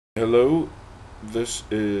Hello, this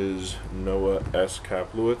is Noah S.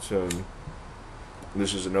 Kaplowitz, and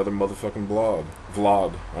this is another motherfucking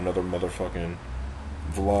another motherfucking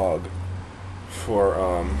vlog for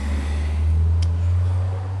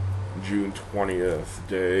June 20th,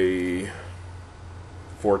 day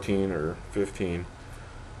 14 or 15.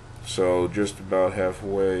 So just about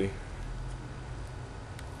halfway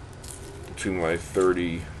to my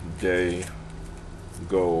 30-day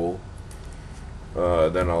goal.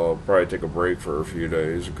 Then I'll probably take a break for a few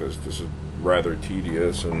days because this is rather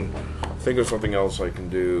tedious, and think of something else I can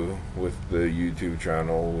do with the YouTube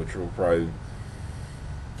channel, which will probably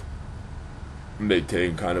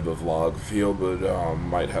maintain kind of a vlog feel, but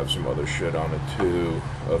might have some other shit on it too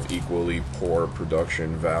of equally poor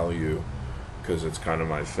production value, because it's kind of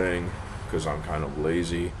my thing, because I'm kind of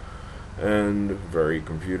lazy and very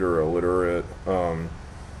computer illiterate.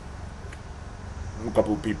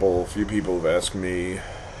 A few people have asked me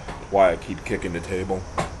why I keep kicking the table.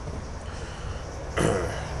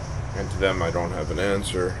 And to them, I don't have an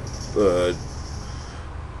answer. But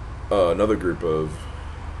another group of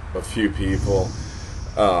a few people,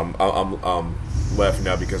 I'm laughing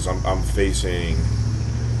now because I'm facing.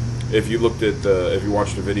 If you watched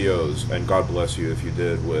the videos, and God bless you if you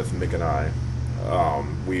did, with Mick and I,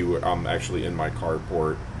 I'm actually in my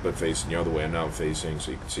carport, but facing the other way, and now I'm facing so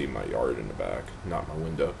you can see my yard in the back, not my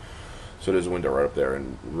window. So there's a window right up there,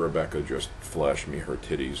 and Rebecca just flashed me her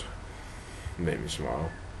titties. Made me smile.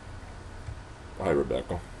 Hi,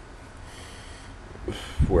 Rebecca.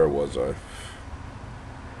 Where was I?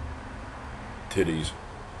 Titties.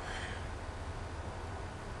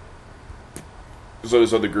 So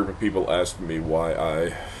this other group of people asked me why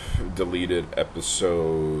I deleted a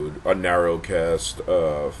narrowcast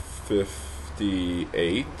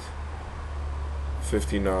 58,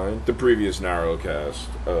 59, the previous narrowcast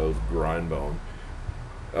of Grindbone.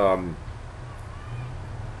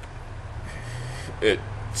 It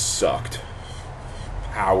sucked.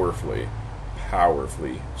 Powerfully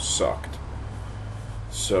sucked.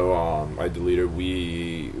 So I deleted.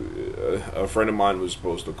 A friend of mine was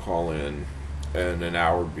supposed to call in, and an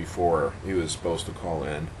hour before he was supposed to call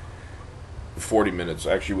in, 40 minutes,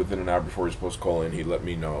 actually within an hour before he was supposed to call in, he let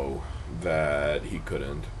me know that he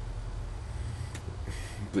couldn't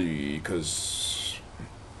because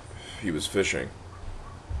he was fishing.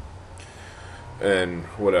 And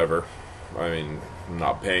whatever. I mean, I'm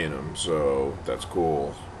not paying him, so that's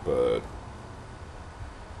cool, but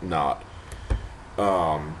not.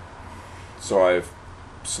 So I've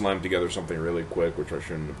slammed together something really quick, which I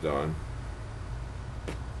shouldn't have done.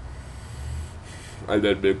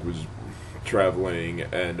 That Mick was traveling,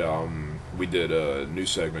 and we did a new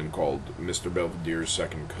segment called Mr. Belvedere's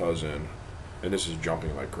Second Cousin, and this is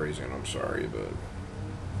jumping like crazy, and I'm sorry, but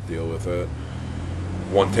deal with it.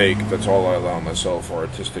 One take, that's all I allow myself for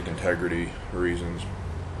artistic integrity reasons.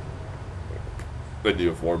 The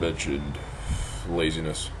aforementioned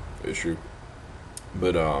laziness issue.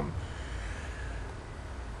 But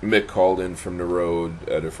Mick called in from the road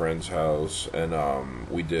at a friend's house, and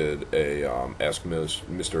we did a Ask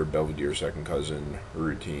Mr. Belvedere's Second Cousin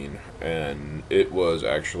routine, and it was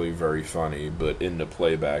actually very funny, but in the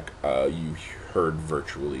playback, you heard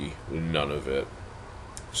virtually none of it.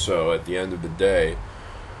 So at the end of the day,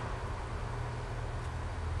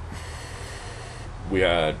 we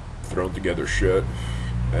had thrown together shit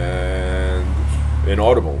and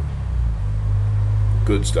inaudible.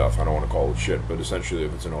 Good stuff. I don't want to call it shit, but essentially,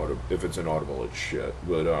 if it's inaudible, it's shit.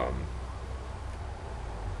 But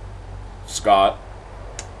Scott,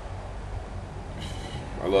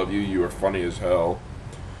 I love you. You are funny as hell.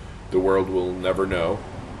 The world will never know.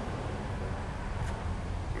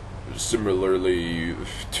 Similarly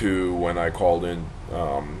to when I called in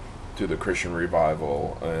to the Christian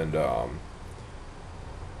revival, and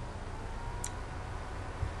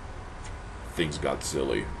things got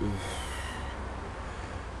silly.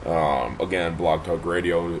 Again, Blog Talk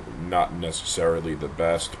Radio, not necessarily the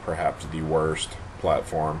best, perhaps the worst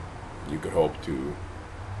platform you could hope to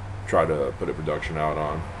try to put a production out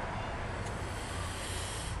on.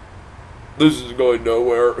 This is going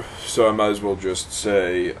nowhere, so I might as well just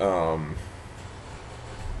say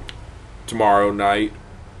tomorrow night,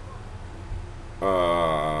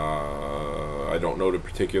 I don't know the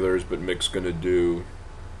particulars, but Mick's going to do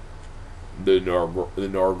the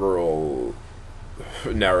inaugural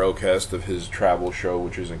narrowcast of his travel show,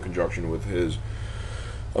 which is in conjunction with his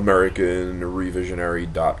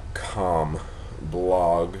AmericanRevisionary.com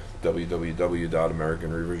blog,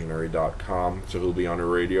 www.AmericanRevisionary.com. So he'll be on the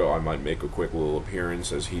radio. I might make a quick little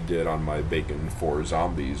appearance, as he did on my Bacon for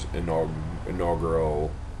Zombies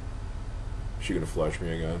inaugural She gonna flush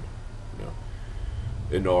me again?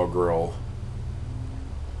 Inaugural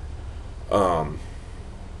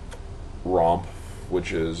romp,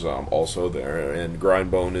 which is also there, and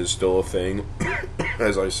Grindbone is still a thing.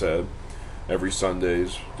 As I said, every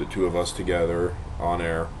Sundays, the two of us together on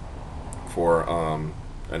air for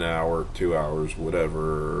an hour, 2 hours,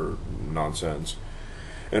 whatever nonsense.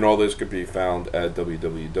 And all this could be found at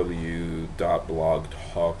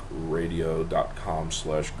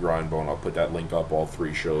www.blogtalkradio.com/grindbone. I'll put that link up. All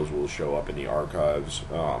 3 shows will show up in the archives.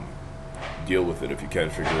 Deal with it if you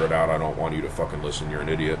can't figure it out. I don't want you to fucking listen. You're an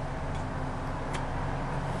idiot.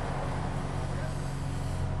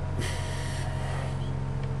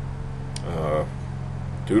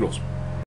 Toodles.